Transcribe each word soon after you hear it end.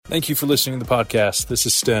Thank you for listening to the podcast. This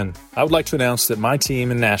is Sten. I would like to announce that my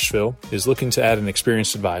team in Nashville is looking to add an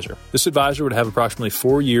experienced advisor. This advisor would have approximately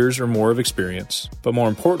 4 years or more of experience. But more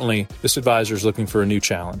importantly, this advisor is looking for a new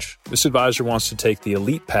challenge. This advisor wants to take the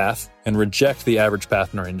elite path and reject the average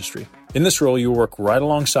path in our industry. In this role, you will work right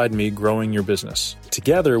alongside me growing your business.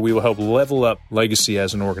 Together, we will help level up Legacy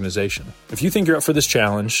as an organization. If you think you're up for this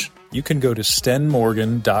challenge, you can go to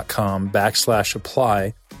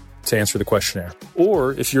stenmorgan.com/apply to answer the questionnaire.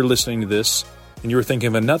 Or if you're listening to this and you were thinking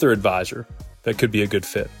of another advisor that could be a good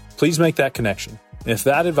fit, please make that connection. And if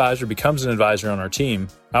that advisor becomes an advisor on our team,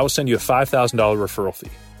 I will send you a $5,000 referral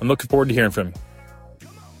fee. I'm looking forward to hearing from you.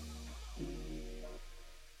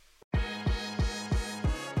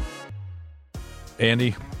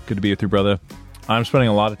 Andy, good to be with you, brother. I'm spending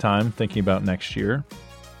a lot of time thinking about next year.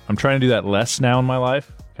 I'm trying to do that less now in my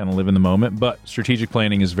life, kind of live in the moment, but strategic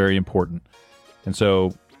planning is very important. And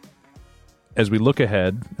so as we look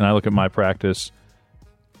ahead, and I look at my practice,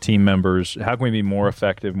 team members, how can we be more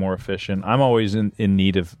effective, more efficient? I'm always in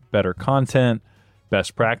need of better content,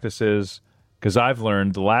 best practices, because I've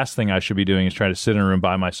learned the last thing I should be doing is trying to sit in a room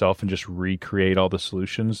by myself and just recreate all the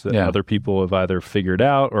solutions that other people have either figured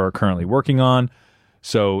out or are currently working on.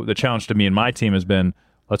 So the challenge to me and my team has been,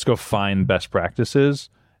 let's go find best practices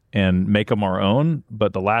and make them our own.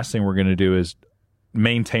 But the last thing we're going to do is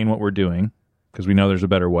maintain what we're doing, because we know there's a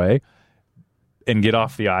better way, and get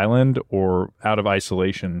off the island or out of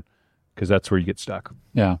isolation, because that's where you get stuck.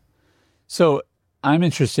 Yeah. So I'm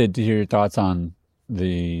interested to hear your thoughts on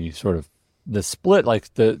the sort of the split.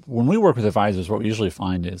 When we work with advisors, what we usually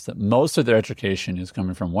find is that most of their education is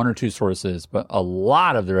coming from one or two sources, but a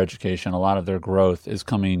lot of their education, a lot of their growth is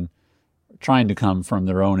trying to come from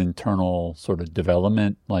their own internal sort of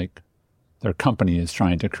development. Like their company is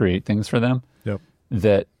trying to create things for them. Yep.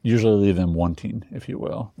 That usually leave them wanting, if you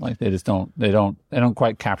will. Like they don't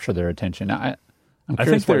quite capture their attention. I'm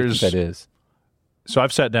curious what that is. So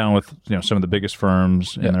I've sat down with some of the biggest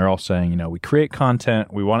firms, and they're all saying, we create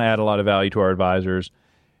content, we want to add a lot of value to our advisors.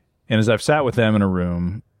 And as I've sat with them in a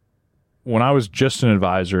room, when I was just an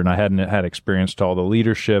advisor and I hadn't had experience to all the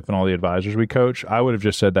leadership and all the advisors we coach, I would have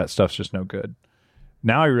just said that stuff's just no good.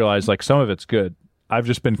 Now I realize some of it's good. I've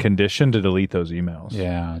just been conditioned to delete those emails.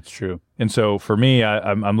 Yeah, it's true. And so for me,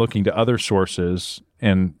 I'm looking to other sources,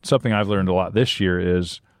 and something I've learned a lot this year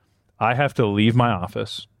is I have to leave my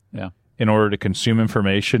office in order to consume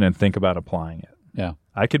information and think about applying it. Yeah.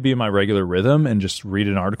 I could be in my regular rhythm and just read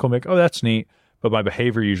an article and be like, oh, that's neat, but my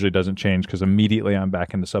behavior usually doesn't change because immediately I'm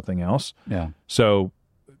back into something else. Yeah. So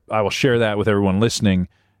I will share that with everyone listening.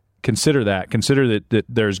 Consider that. Consider that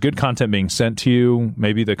there's good content being sent to you.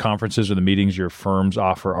 Maybe the conferences or the meetings your firms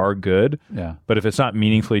offer are good. Yeah. But if it's not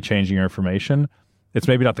meaningfully changing your information, it's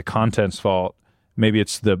maybe not the content's fault. Maybe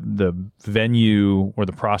it's the venue or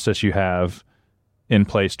the process you have in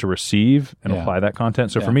place to receive and apply that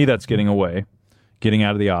content. So for me, that's getting away, getting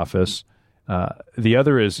out of the office. The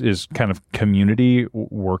other is kind of community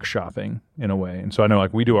workshopping in a way. And so I know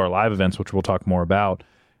we do our live events, which we'll talk more about.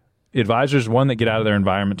 Advisors, one, that get out of their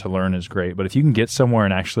environment to learn is great. But if you can get somewhere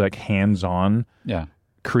and actually hands-on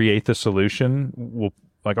create the solution,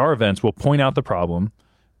 our events, we'll point out the problem,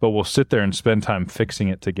 but we'll sit there and spend time fixing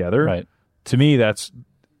it together. Right. To me, that's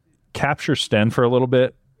capture Sten for a little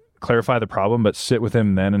bit, clarify the problem, but sit with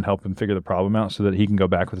him then and help him figure the problem out so that he can go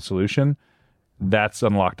back with a solution. That's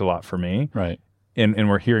unlocked a lot for me. Right. And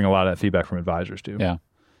we're hearing a lot of that feedback from advisors too. Yeah.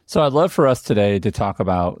 So I'd love for us today to talk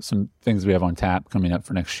about some things we have on tap coming up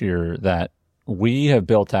for next year that we have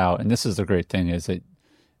built out. And this is the great thing is that,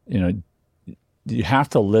 you have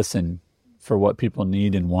to listen for what people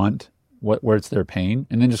need and want, where it's their pain,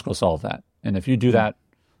 and then just go solve that. And if you do that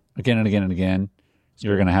again and again and again,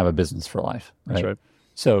 you're going to have a business for life. Right? That's right.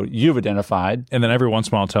 So you've identified. And then every once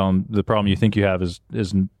in a while, tell them the problem you think you have is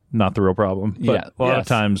not the real problem. But a lot of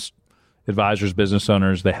times, advisors, business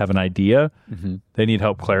owners, they have an idea. Mm-hmm. They need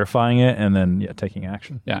help clarifying it and then taking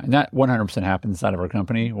action. Yeah, and that 100% happens inside of our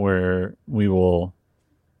company where we will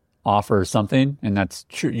offer something, and that's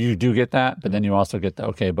true. You do get that, but then you also get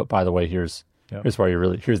but by the way, here's why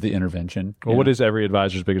here's the intervention. Well, what is every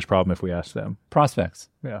advisor's biggest problem if we ask them? Prospects.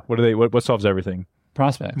 Yeah. What solves everything?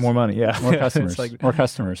 Prospects. More money, More customers. More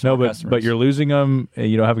customers. No, more but customers. But you're losing them. And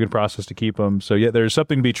you don't have a good process to keep them. So there's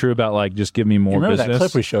something to be true about just give me more remember business. That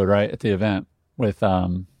clip we showed at the event with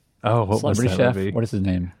what celebrity was that chef? movie? What is his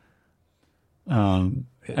name?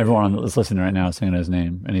 Everyone that's listening right now is singing his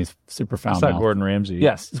name, and he's super foul It's mouthed. not Gordon Ramsay.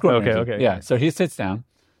 Yes, it's Gordon Ramsay. Okay. Yeah, so he sits down,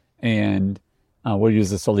 and we'll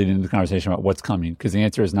use this to lead into the conversation about what's coming, because the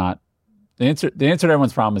answer to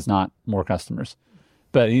everyone's problem is not more customers.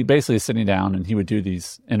 But he basically is sitting down and he would do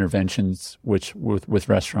these interventions with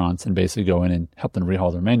restaurants and basically go in and help them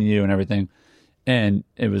rehaul their menu and everything. And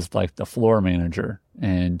it was like the floor manager.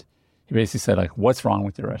 And he basically said, like, what's wrong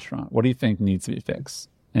with your restaurant? What do you think needs to be fixed?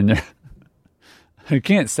 And I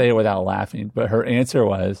can't say it without laughing, but her answer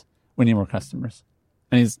was, we need more customers.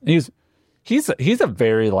 And he's a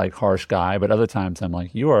very like harsh guy, but other times I'm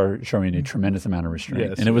like, you are showing a tremendous amount of restraint.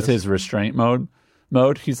 Yes, and it was his restraint mode.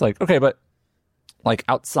 He's like, okay, but like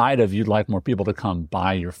outside of you'd like more people to come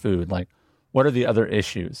buy your food, like what are the other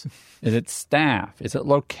issues? Is it staff? Is it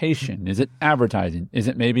location? Is it advertising? Is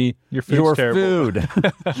it maybe your food,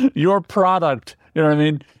 your product? You know what I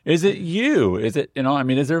mean? Is it you? Is it,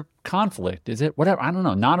 is there conflict? Is it whatever? I don't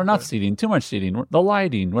know. Not enough seating, too much seating, the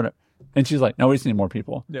lighting, whatever. And she's like, no, we just need more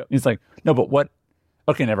people. Yep. He's like, no, but what?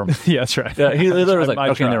 Okay, never mind. Yeah, that's right. Yeah, he literally was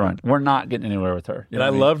like, okay, never mind. We're not getting anywhere with her. And I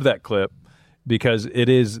loved that clip because it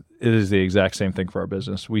is the exact same thing for our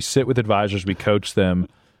business. We sit with advisors, we coach them,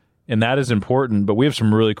 and that is important. But we have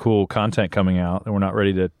some really cool content coming out that we're not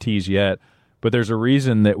ready to tease yet. But there's a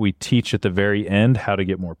reason that we teach at the very end how to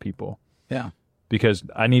get more people. Yeah. Because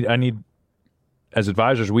I need as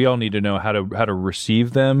advisors, we all need to know how to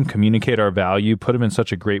receive them, communicate our value, put them in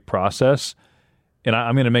such a great process. And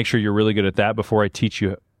I'm going to make sure you're really good at that before I teach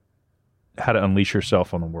you how to unleash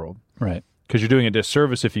yourself on the world. Right. Because you're doing a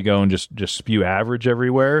disservice if you go and just spew average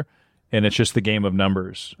everywhere, and it's just the game of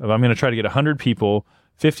numbers. If I'm going to try to get 100 people,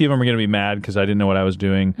 50 of them are going to be mad because I didn't know what I was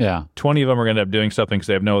doing. Yeah. 20 of them are going to end up doing something because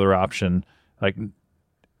they have no other option. Like,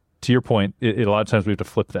 to your point, a lot of times we have to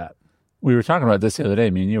flip that. We were talking about this the other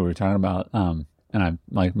day, me and you. We were talking about, and I'm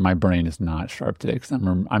like, my brain is not sharp today because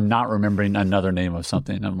I'm not remembering another name of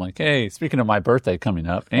something. I'm like, hey, speaking of my birthday coming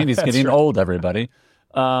up, Andy's getting old, everybody.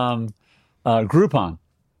 Groupon.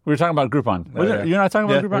 We were talking about Groupon. You're not talking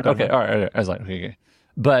about Groupon? Okay, all right. I was like, okay.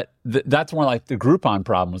 But that's more like the Groupon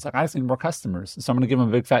problem was like, I just need more customers. So I'm going to give them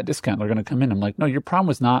a big fat discount. They're going to come in. I'm like, no, your problem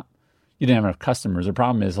was not you didn't have enough customers. The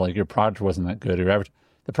problem is like your product wasn't that good.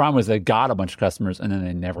 The problem was they got a bunch of customers and then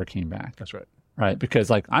they never came back. That's right. Right?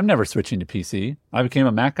 Because like I'm never switching to PC. I became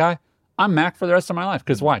a Mac guy. I'm Mac for the rest of my life.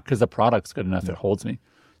 Because why? Because the product's good enough. It holds me.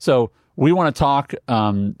 So we want to talk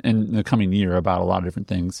in the coming year about a lot of different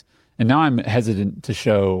things. And now I'm hesitant to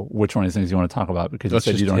show which one of these things you want to talk about because you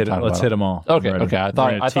said you don't want to talk about. Let's hit them all. Okay.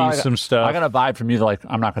 I thought some stuff. I got a vibe from you that like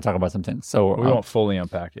I'm not going to talk about some things. So we won't fully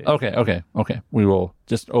unpack it. Okay. We will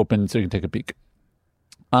just open so you can take a peek.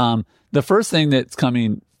 The first thing that's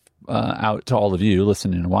coming out to all of you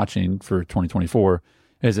listening and watching for 2024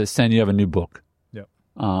 is that Sen, you have a new book. Yep.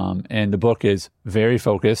 And the book is very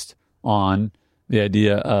focused on the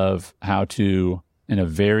idea of how to, in a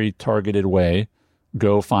very targeted way,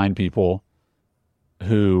 go find people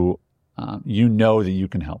who you know that you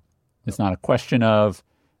can help. It's not a question of,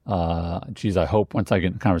 I hope once I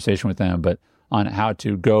get in conversation with them, but on how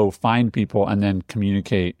to go find people and then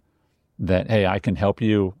communicate that, hey, I can help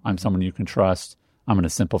you. I'm someone you can trust. I'm going to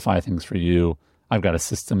simplify things for you. I've got a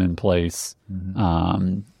system in place.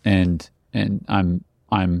 Mm-hmm. And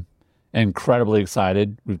I'm incredibly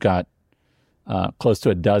excited. We've got close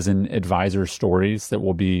to a dozen advisor stories that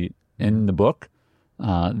will be in the book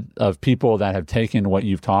of people that have taken what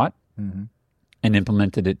you've taught mm-hmm. and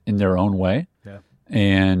implemented it in their own way. Yeah.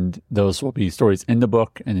 And those will be stories in the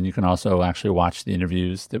book. And then you can also actually watch the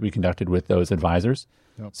interviews that we conducted with those advisors.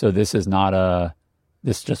 Yep. So this is not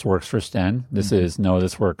this just works for Sten. This mm-hmm. is,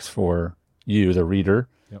 this works for you, the reader.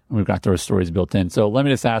 Yep. And we've got those stories built in. So let me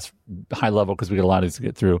just ask high level, because we got a lot of these to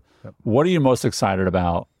get through. Yep. What are you most excited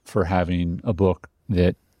about for having a book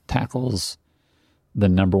that tackles the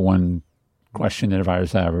number one question that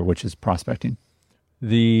advisors have, which is prospecting?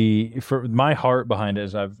 For my heart behind it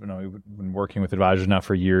is we've been working with advisors now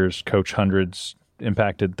for years, coached hundreds,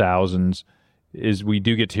 impacted thousands, is we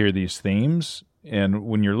do get to hear these themes. And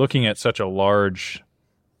when you're looking at such a large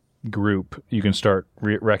group, you can start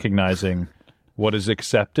recognizing what is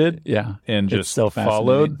accepted and just so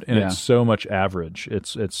followed. And it's so much average.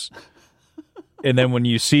 It's and then when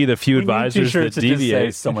you see the few advisors that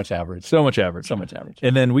deviate, so much average.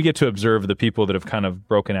 And then we get to observe the people that have kind of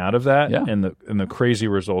broken out of that and the crazy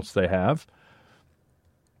results they have.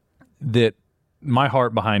 That my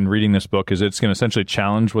heart behind reading this book is it's going to essentially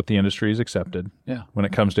challenge what the industry has accepted when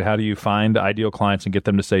it comes to how do you find ideal clients and get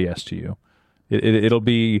them to say yes to you. It'll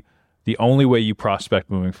be the only way you prospect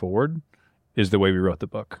moving forward is the way we wrote the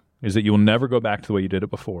book, is that you will never go back to the way you did it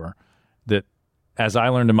before. That as I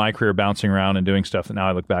learned in my career bouncing around and doing stuff that now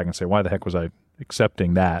I look back and say, why the heck was I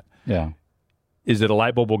accepting that? Yeah. Is that a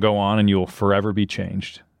light bulb will go on and you will forever be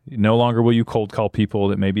changed. No longer will you cold call people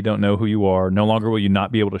that maybe don't know who you are. No longer will you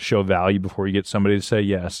not be able to show value before you get somebody to say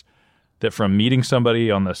yes. that from meeting somebody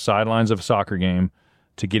on the sidelines of a soccer game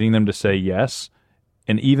to getting them to say yes,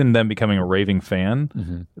 and even them becoming a raving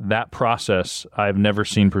fan, that process I've never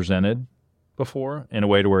seen presented before in a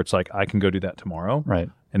way to where it's like, I can go do that tomorrow. Right.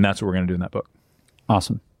 And that's what we're going to do in that book.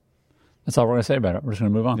 Awesome. That's all we're going to say about it. We're just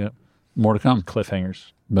going to move on. Yep. More to come.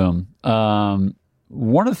 Cliffhangers. Boom.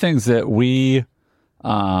 One of the things that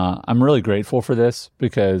I'm really grateful for this,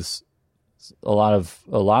 because a lot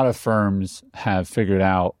of firms have figured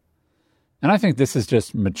out, and I think this is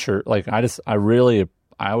just mature. Like I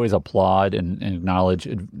always applaud and acknowledge,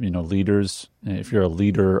 leaders. If you're a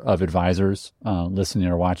leader of advisors, listening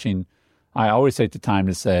or watching, I always take the time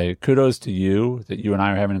to say kudos to you that you and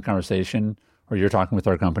I are having a conversation, or you're talking with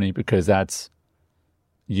our company, because that's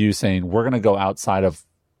you saying we're going to go outside of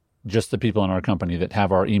just the people in our company that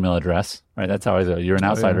have our email address, right? That's how I say you're an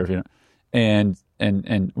outsider, yeah. And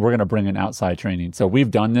we're going to bring in outside training. So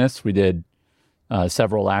we've done this. We did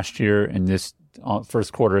several last year, and this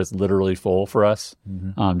first quarter is literally full for us,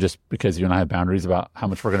 just because you and I have boundaries about how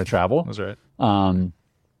much we're going to travel. That's right.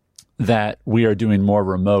 That we are doing more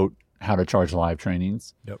remote how to charge live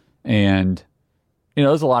trainings. Yep. And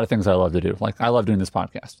there's a lot of things I love to do. Like I love doing this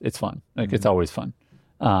podcast. It's fun. Like it's always fun.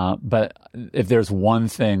 But if there's one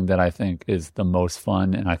thing that I think is the most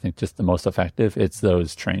fun and I think just the most effective, it's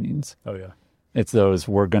those trainings. Oh yeah. It's those,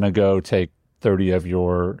 we're going to go take 30 of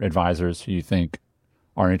your advisors who you think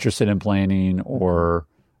are interested in planning or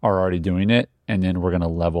are already doing it, and then we're going to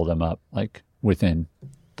level them up like within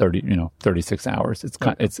 36 hours.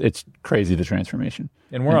 It's crazy, the transformation.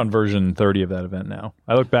 And we're on version 30 of that event now.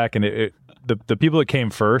 I look back and the people that came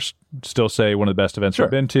first still say one of the best events we've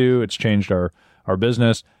been to. It's changed our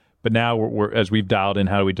business. But now we're as we've dialed in,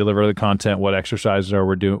 how do we deliver the content? What exercises are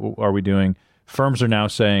we doing? Firms are now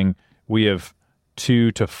saying we have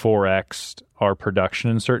 2 to 4x our production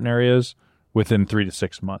in certain areas within 3 to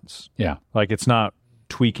 6 months. Yeah. Like it's not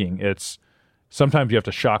tweaking. It's sometimes you have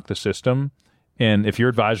to shock the system. And if your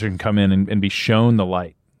advisor can come in and be shown the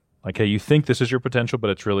light, like, hey, you think this is your potential, but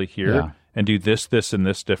it's really here, and do this, and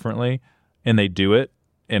this differently, and they do it,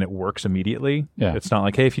 and it works immediately. Yeah. It's not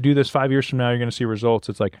like, hey, if you do this 5 years from now, you're going to see results.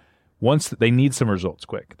 It's like once they need some results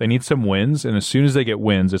quick. They need some wins, and as soon as they get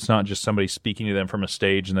wins, it's not just somebody speaking to them from a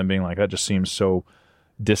stage and then being like, that just seems so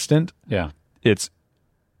distant. Yeah. It's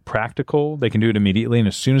practical. They can do it immediately, and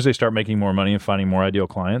as soon as they start making more money and finding more ideal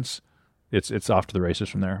clients, it's off to the races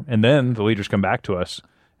from there. And then the leaders come back to us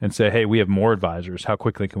and say, hey, we have more advisors. How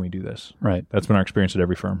quickly can we do this? Right. That's been our experience at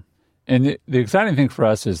every firm. And the exciting thing for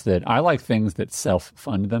us is that I like things that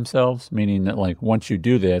self-fund themselves, meaning that like once you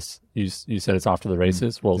do this, you said it's off to the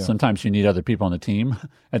races. Well, sometimes you need other people on the team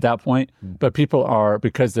at that point. But people are,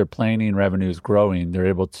 because their planning revenue is growing, they're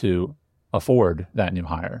able to afford that new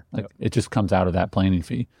hire. Like it just comes out of that planning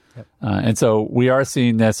fee. Yep. And so we are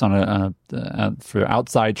seeing this on for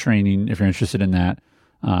outside training. If you're interested in that,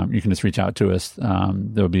 you can just reach out to us.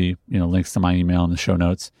 There'll be links to my email in the show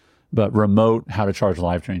notes. But remote how to charge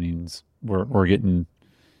live trainings, we're getting,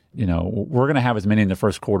 we're going to have as many in the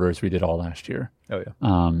first quarter as we did all last year. Oh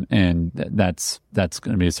yeah. And that's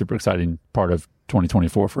going to be a super exciting part of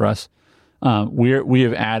 2024 for us. We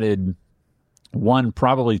have added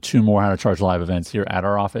probably 2 more how to charge live events here at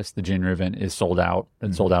our office. The January event is sold out.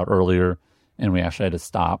 It sold out earlier, and we actually had to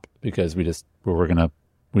stop because there's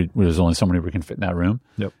only so many we can fit in that room.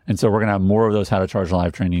 Yep. And so we're going to have more of those how to charge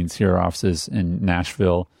live trainings here at our offices in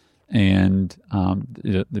Nashville. And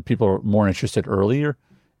the people are more interested earlier.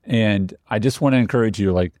 And I just want to encourage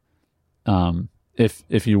you, like,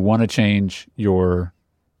 if you want to change your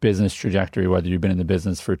business trajectory, whether you've been in the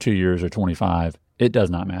business for 2 years or 25, it does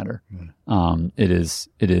not matter. It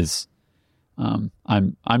is. I'm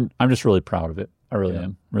just really proud of it. I really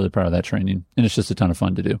am really proud of that training, and it's just a ton of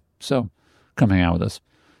fun to do. So come hang out with us.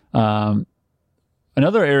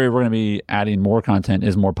 Another area we're going to be adding more content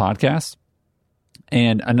is more podcasts.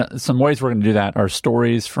 And some ways we're going to do that are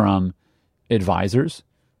stories from advisors.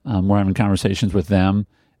 We're having conversations with them,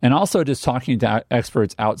 and also just talking to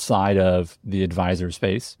experts outside of the advisor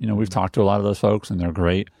space. We've talked to a lot of those folks, and they're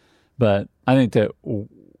great. But I think that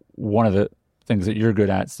one of the things that you're good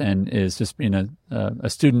at, Sten, is just being a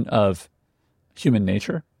student of human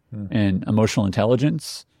nature and emotional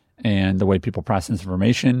intelligence and the way people process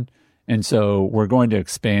information. And so we're going to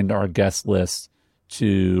expand our guest list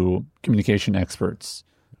to communication experts,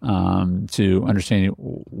 to understanding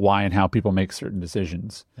why and how people make certain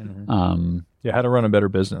decisions. How to run a better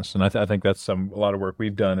business. And I think that's a lot of work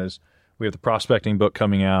we've done is we have the prospecting book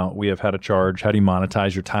coming out. We have how to charge, how do you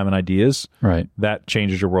monetize your time and ideas. Right. That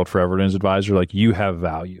changes your world forever as an advisor. Like you have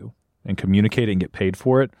value and communicate it and get paid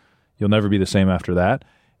for it. You'll never be the same after that.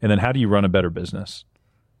 And then how do you run a better business?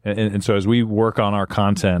 And so as we work on our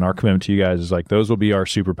content, our commitment to you guys is like, those will be our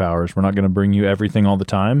superpowers. We're not going to bring you everything all the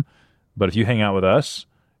time, but if you hang out with us,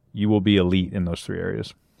 you will be elite in those 3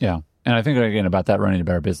 areas. Yeah. And I think, again, about that running a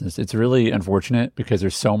better business, it's really unfortunate because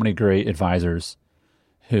there's so many great advisors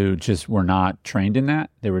who just were not trained in that.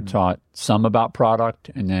 They were taught some about product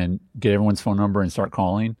and then get everyone's phone number and start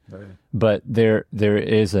calling. Right. But there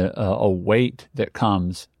is a weight that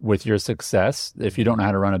comes with your success. If you don't know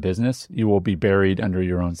how to run a business, you will be buried under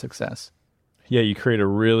your own success. Yeah, you create a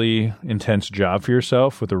really intense job for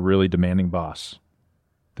yourself with a really demanding boss.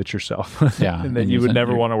 That's yourself. Yeah. And that you would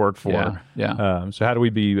never want to work for. Yeah. Yeah. So how do we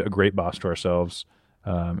be a great boss to ourselves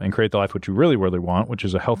and create the life which we really, really want, which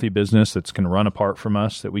is a healthy business that's going to run apart from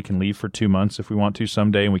us, that we can leave for 2 months if we want to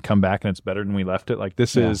someday, and we come back and it's better than we left it. Like,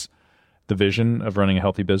 this is the vision of running a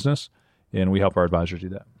healthy business, and we help our advisors do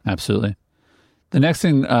that. Absolutely. The next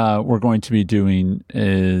thing we're going to be doing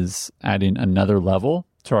is adding another level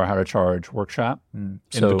to our How to Charge workshop.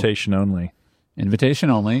 Invitation only. Invitation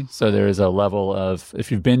only. So there is a level of, if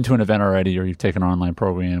you've been to an event already or you've taken an online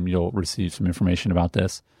program, you'll receive some information about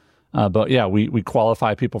this. But yeah, we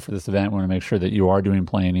qualify people for this event. We want to make sure that you are doing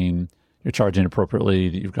planning, you're charging appropriately,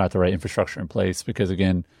 that you've got the right infrastructure in place. Because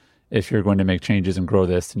again, if you're going to make changes and grow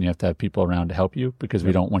this, then you have to have people around to help you, because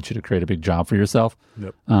we don't want you to create a big job for yourself.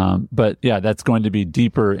 Yep. But yeah, that's going to be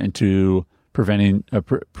deeper into preventing,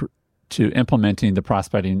 to implementing the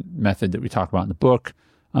prospecting method that we talk about in the book.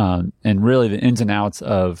 And really the ins and outs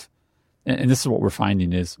of, and this is what we're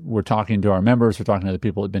finding is we're talking to our members, we're talking to the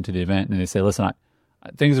people that have been to the event, and they say, listen,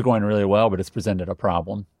 things are going really well, but it's presented a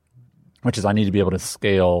problem, which is I need to be able to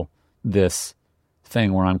scale this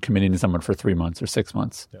thing where I'm committing to someone for 3 months or 6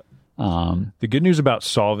 months. Yep. The good news about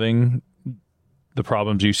solving the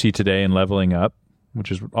problems you see today and leveling up, which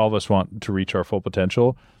is all of us want to reach our full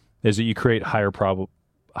potential, is that you create higher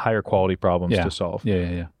quality problems to solve.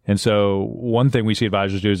 Yeah. And so one thing we see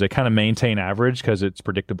advisors do is they kind of maintain average because it's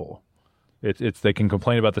predictable. It's they can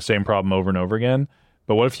complain about the same problem over and over again.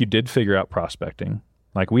 But what if you did figure out prospecting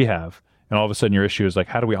like we have, and all of a sudden your issue is like,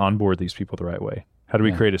 how do we onboard these people the right way? How do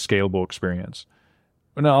we create a scalable experience?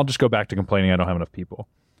 Well, no, I'll just go back to complaining I don't have enough people.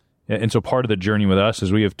 And so part of the journey with us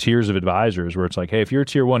is we have tiers of advisors where it's like, hey, if you're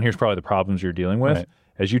tier 1, here's probably the problems you're dealing with. Right.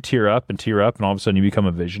 As you tier up, and all of a sudden you become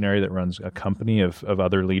a visionary that runs a company of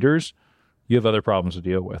other leaders, you have other problems to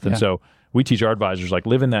deal with. And so we teach our advisors, like,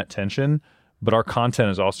 live in that tension, but our content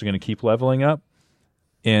is also going to keep leveling up.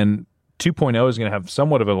 And 2.0 is going to have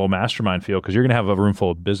somewhat of a little mastermind feel because you're going to have a room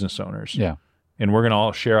full of business owners. Yeah. And we're going to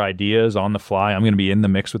all share ideas on the fly. I'm going to be in the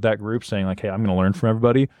mix with that group saying like, hey, I'm going to learn from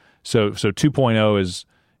everybody. So 2.0 is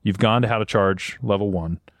you've gone to How to Charge level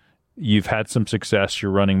 1. You've had some success.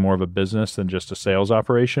 You're running more of a business than just a sales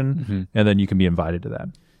operation. And then you can be invited to that.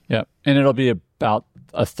 Yeah. And it'll be about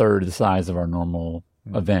a third the size of our normal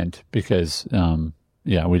event because,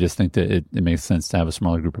 we just think that it makes sense to have a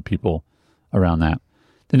smaller group of people around that.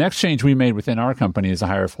 The next change we made within our company is to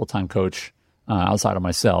hire a full-time coach outside of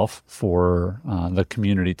myself for the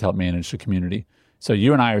community to help manage the community. So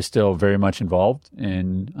you and I are still very much involved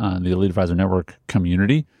in the Elite Advisor Network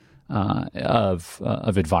community of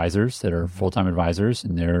advisors that are full-time advisors,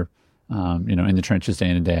 and they're in the trenches day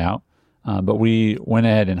in and day out. But we went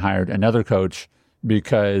ahead and hired another coach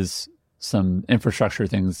because some infrastructure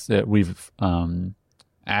things that we've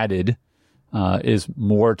added is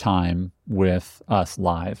more time with us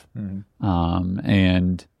live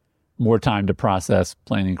and more time to process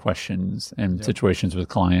planning questions and situations with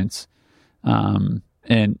clients. And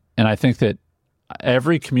I think that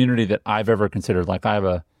every community that I've ever considered, like I have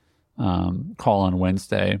a call on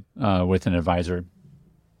Wednesday with an advisor.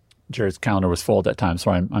 Jared's calendar was full at that time,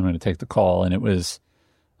 so I'm going to take the call. And it was,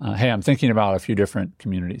 hey, I'm thinking about a few different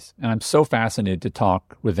communities. And I'm so fascinated to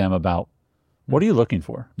talk with them about what are you looking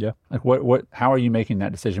for? Yeah. Like how are you making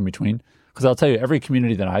that decision between? Because I'll tell you, every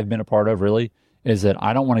community that I've been a part of really is that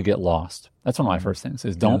I don't want to get lost. That's one of my first things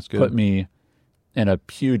is don't put me in a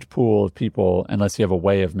huge pool of people unless you have a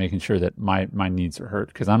way of making sure that my needs are heard.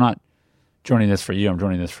 Because I'm not joining this for you, I'm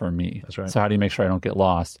joining this for me. That's right. So how do you make sure I don't get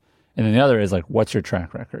lost? And then the other is like, what's your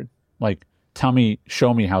track record? Like,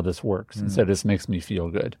 show me how this works instead of this makes me feel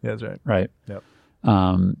good. Yeah, that's right. Right. Yep.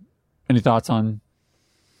 Any thoughts on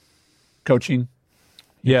coaching?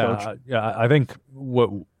 Yeah, I think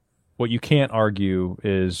what you can't argue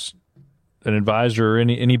is an advisor,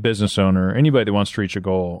 any business owner, anybody that wants to reach a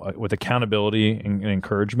goal with accountability and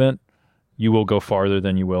encouragement, you will go farther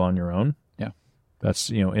than you will on your own. Yeah. That's,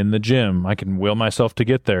 in the gym, I can will myself to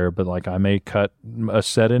get there, but like I may cut a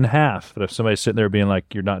set in half. But if somebody's sitting there being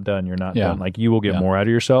like, you're not done, like you will get more out of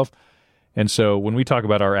yourself. And so when we talk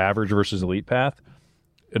about our average versus elite path,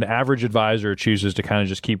 an average advisor chooses to kind of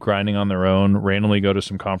just keep grinding on their own, randomly go to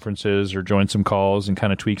some conferences or join some calls and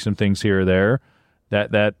kind of tweak some things here or there,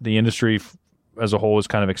 that the industry as a whole has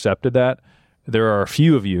kind of accepted that. There are a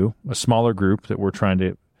few of you, a smaller group that we're trying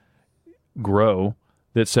to grow,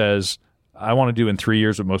 that says, I want to do in 3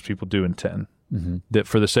 years what most people do in 10. Mm-hmm. That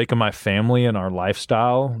for the sake of my family and our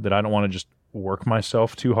lifestyle, that I don't want to just work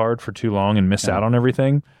myself too hard for too long and miss out on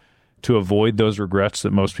everything. To avoid those regrets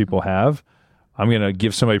that most people have, I'm going to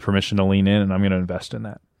give somebody permission to lean in, and I'm going to invest in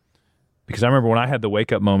that. Because I remember when I had the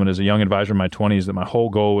wake-up moment as a young advisor in my 20s that my whole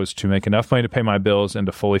goal was to make enough money to pay my bills and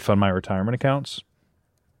to fully fund my retirement accounts.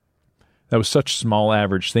 That was such small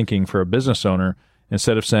average thinking for a business owner,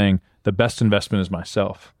 instead of saying the best investment is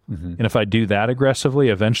myself. Mm-hmm. And if I do that aggressively,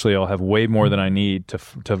 eventually I'll have way more than I need to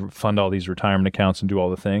fund all these retirement accounts and do all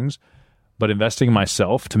the things. But investing in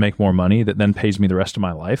myself to make more money that then pays me the rest of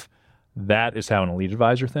my life, that is how an elite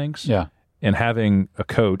advisor thinks. Yeah. And having a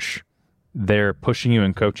coach there pushing you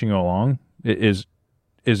and coaching you along is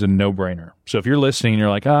a no-brainer. So if you're listening and you're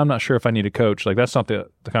like, I'm not sure if I need a coach, like that's not the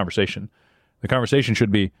conversation. The conversation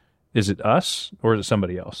should be, is it us or is it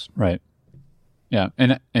somebody else? Right. Yeah.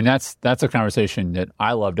 And that's a conversation that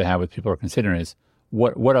I love to have with people who are considering is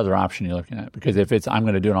what other option you're looking at? Because if it's, I'm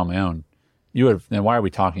going to do it on my own, then why are we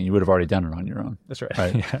talking? You would have already done it on your own. That's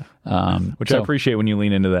right. Yeah. Which I appreciate when you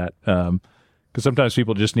lean into that. Because sometimes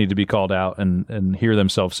people just need to be called out and hear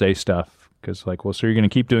themselves say stuff. Because like, well, so you're going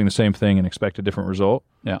to keep doing the same thing and expect a different result?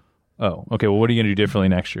 Yeah. Oh, okay. Well, what are you going to do differently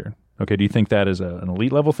next year? Okay. Do you think that is an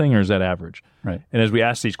elite level thing or is that average? Right. And as we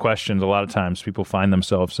ask these questions, a lot of times people find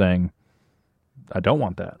themselves saying, I don't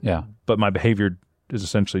want that. Yeah. But my behavior is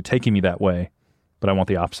essentially taking me that way, but I want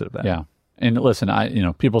the opposite of that. Yeah. And listen,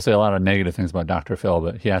 people say a lot of negative things about Dr. Phil,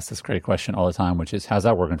 but he asks this great question all the time, which is, how's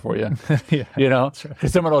that working for you? Yeah.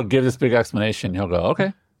 Because someone will give this big explanation. He'll go,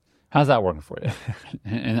 okay, how's that working for you?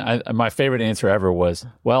 And my favorite answer ever was,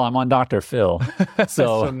 well, I'm on Dr. Phil.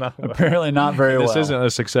 So apparently not very well. This isn't a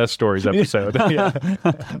success stories episode.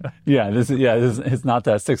 It's not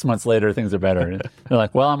that 6 months later, things are better. And they're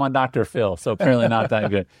like, well, I'm on Dr. Phil. So apparently not that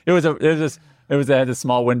good. It had this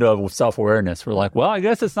small window of self-awareness. We're like, well, I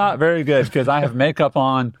guess it's not very good because I have makeup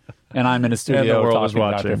on and I'm in a studio talking to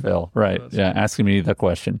Dr. Phil. Right. Asking me the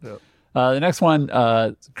question. Yep. The next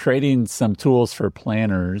one, creating some tools for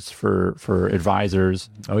planners, for advisors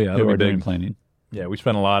who are doing planning. Yeah, we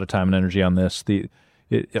spend a lot of time and energy on this.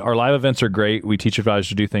 Our live events are great. We teach advisors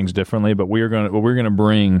to do things differently, but what we're going to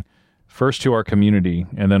bring first to our community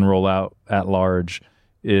and then roll out at large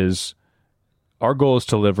is our goal is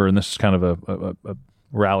to deliver, and this is kind of a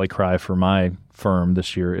rally cry for my firm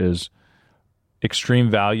this year, is extreme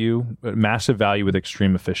value, massive value with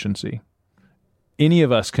extreme efficiency. Any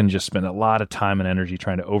of us can just spend a lot of time and energy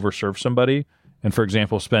trying to overserve somebody and, for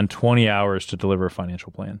example, spend 20 hours to deliver a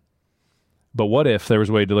financial plan. But what if there was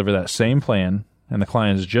a way to deliver that same plan and the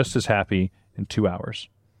client is just as happy in 2 hours?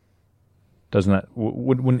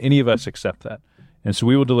 Wouldn't any of us accept that? And so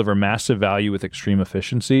we will deliver massive value with extreme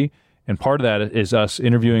efficiency. And part of that is us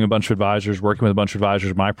interviewing a bunch of advisors, working with a bunch of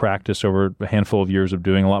advisors. My practice over a handful of years of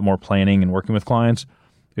doing a lot more planning and working with clients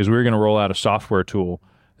is we're going to roll out a software tool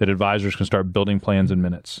that advisors can start building plans in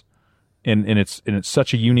minutes. And it's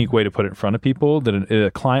such a unique way to put it in front of people that a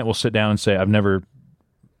client will sit down and say, I've never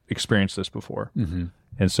experienced this before. Mm-hmm.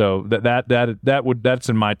 And so that's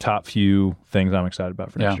in my top few things I'm excited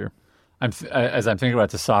about for next year. As I'm thinking about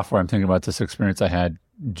the software, I'm thinking about this experience I had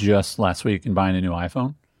just last week in buying a new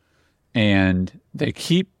iPhone. And they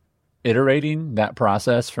keep iterating that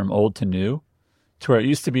process from old to new to where it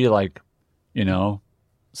used to be like,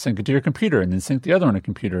 sync it to your computer and then sync the other on a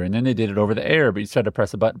computer. And then they did it over the air, but you started to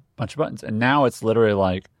press a bunch of buttons. And now it's literally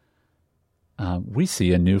like, we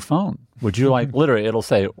see a new phone. Would you like, literally, it'll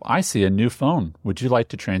say, I see a new phone. Would you like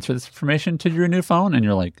to transfer this information to your new phone? And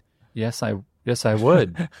you're like, yes, I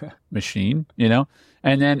would, machine,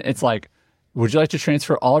 And then it's like, would you like to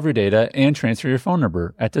transfer all of your data and transfer your phone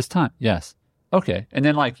number at this time? Yes. Okay. And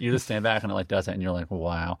then you just stand back and it does it and you're like,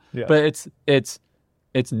 wow. Yeah. But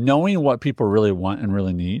it's knowing what people really want and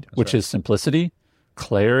really need, which is simplicity,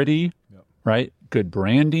 clarity, right? Good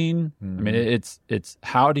branding. Mm-hmm. I mean, it's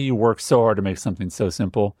how do you work so hard to make something so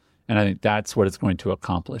simple? And I think that's what it's going to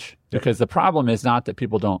accomplish. Yep. Because the problem is not that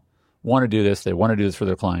people don't want to do this. They want to do this for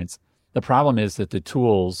their clients. The problem is that the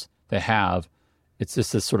tools they have, it's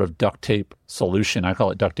just this sort of duct tape solution. I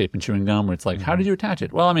call it duct tape and chewing gum, where it's like, how did you attach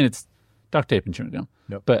it? Well, I mean, it's duct tape and chewing gum.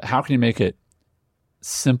 Yep. But how can you make it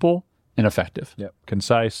simple and effective? Yep.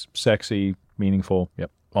 Concise, sexy, meaningful.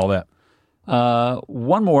 Yep. All that.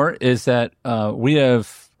 One more is that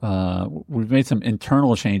we've made some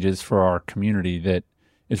internal changes for our community that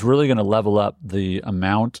it's really going to level up the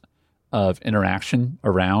amount of interaction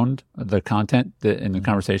around the content and the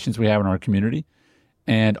conversations we have in our community.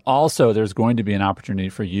 And also, there's going to be an opportunity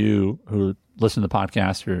for you who listen to the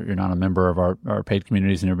podcast, you're not a member of our paid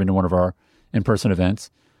communities and you've been to one of our in-person events,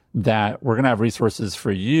 that we're going to have resources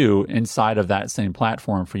for you inside of that same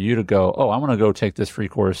platform for you to go, oh, I want to go take this free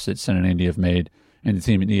course that Sen and Andy have made and the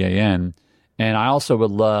team at EAN. And I also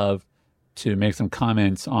would love to make some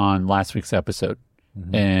comments on last week's episode.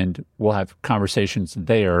 And we'll have conversations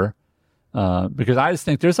there because I just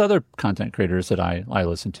think there's other content creators that I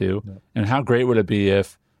listen to. And how great would it be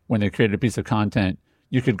if when they created a piece of content,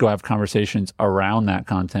 you could go have conversations around that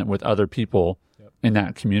content with other people in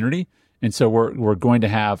that community. And so we're going to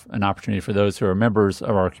have an opportunity for those who are members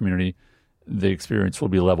of our community. The experience will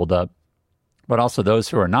be leveled up. But also those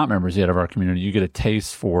who are not members yet of our community, you get a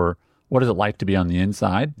taste for what is it like to be on the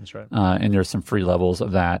inside. That's right. And there's some free levels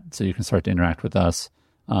of that so you can start to interact with us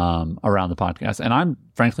around the podcast. And I'm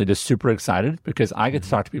frankly just super excited because I get to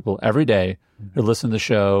talk to people every day who listen to the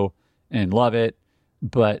show and love it.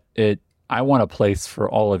 But I want a place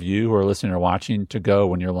for all of you who are listening or watching to go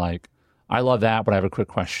when you're like, I love that, but I have a quick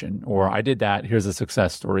question. Or I did that, here's a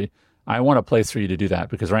success story. I want a place for you to do that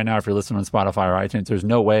because right now, if you're listening on Spotify or iTunes, there's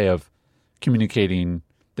no way of communicating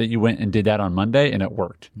that you went and did that on Monday and it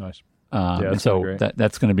worked. Nice. And so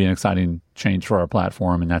that's going to be an exciting change for our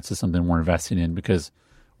platform. And that's just something we're investing in because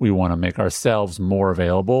we want to make ourselves more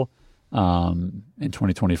available in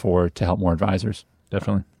 2024 to help more advisors.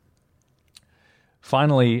 Definitely.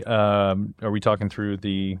 Finally, are we talking through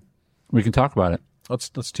the... We can talk about it. Let's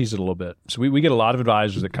tease it a little bit. So we get a lot of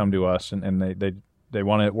advisors that come to us and they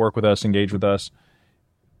want to work with us, engage with us.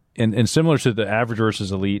 And similar to the average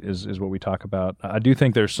versus elite is what we talk about. I do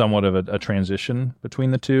think there's somewhat of a transition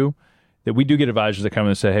between the two, that we do get advisors that come in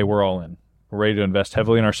and say, hey, we're all in. We're ready to invest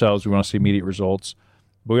heavily in ourselves. We want to see immediate results.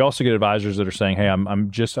 But we also get advisors that are saying, hey,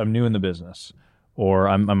 I'm new in the business, or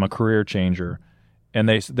I'm a career changer. And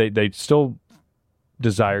they still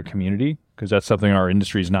desire community because that's something our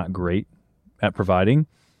industry is not great at providing.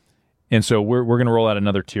 And so we're going to roll out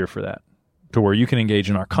another tier for that, to where you can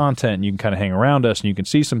engage in our content and you can kind of hang around us and you can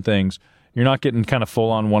see some things. You're not getting kind of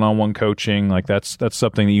full-on one-on-one coaching. Like that's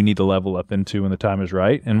something that you need to level up into when the time is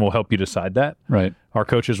right, and we'll help you decide that. Right. Our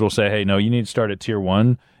coaches will say, hey, no, you need to start at tier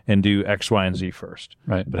 1 and do X, Y, and Z first.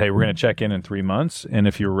 Right. But hey, we're going to check in 3 months, and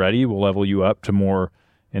if you're ready, we'll level you up to more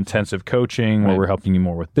intensive coaching where we're helping you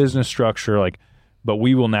more with business structure. But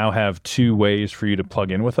we will now have 2 ways for you to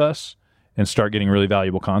plug in with us and start getting really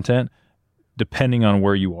valuable content depending on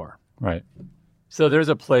where you are. Right. So there's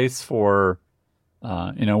a place for,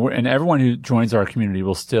 and everyone who joins our community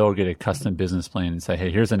will still get a custom business plan and say, hey,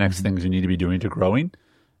 here's the next things you need to be doing to grow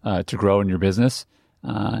in your business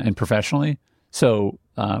and professionally. So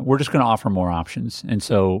we're just going to offer more options. And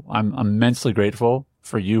so I'm immensely grateful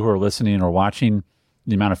for you who are listening or watching,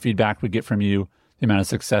 the amount of feedback we get from you, the amount of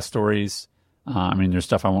success stories. There's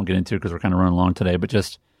stuff I won't get into because we're kind of running along today, but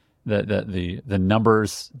just the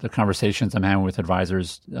numbers, the conversations I'm having with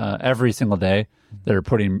advisors every single day that are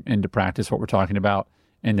putting into practice what we're talking about,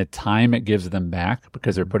 and the time it gives them back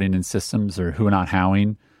because they're putting in systems or who not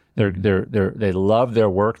howing. They love their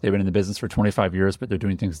work. They've been in the business for 25 years, but they're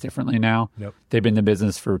doing things differently now. Yep. They've been in the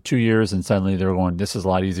business for 2 years, and suddenly they're going, this is a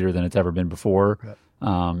lot easier than it's ever been before. Yep.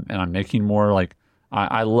 And I'm making more.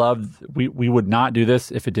 I love. We would not do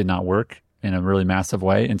this if it did not work in a really massive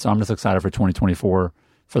way. And so I'm just excited for 2024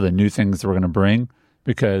 for the new things that we're going to bring,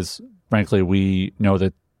 because frankly, we know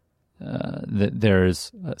that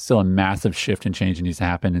there's still a massive shift and change that needs to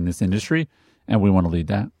happen in this industry, and we want to lead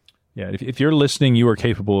that. Yeah, if you're listening, you are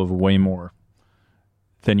capable of way more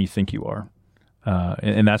than you think you are.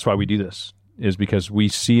 And that's why we do this, is because we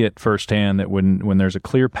see it firsthand that when there's a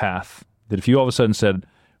clear path, that if you all of a sudden said,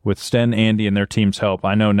 with Sten, Andy, and their team's help,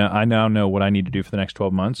 I now know what I need to do for the next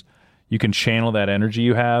 12 months, you can channel that energy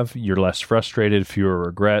you have. You're less frustrated, fewer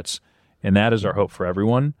regrets, and that is our hope for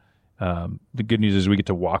everyone. The good news is we get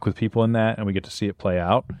to walk with people in that, and we get to see it play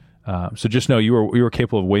out. So just know you are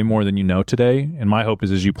capable of way more than you know today. And my hope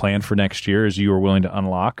is, as you plan for next year, is you are willing to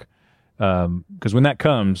unlock. Because when that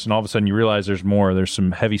comes, and all of a sudden you realize there's more, there's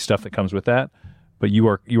some heavy stuff that comes with that, but you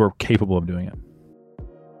are capable of doing it.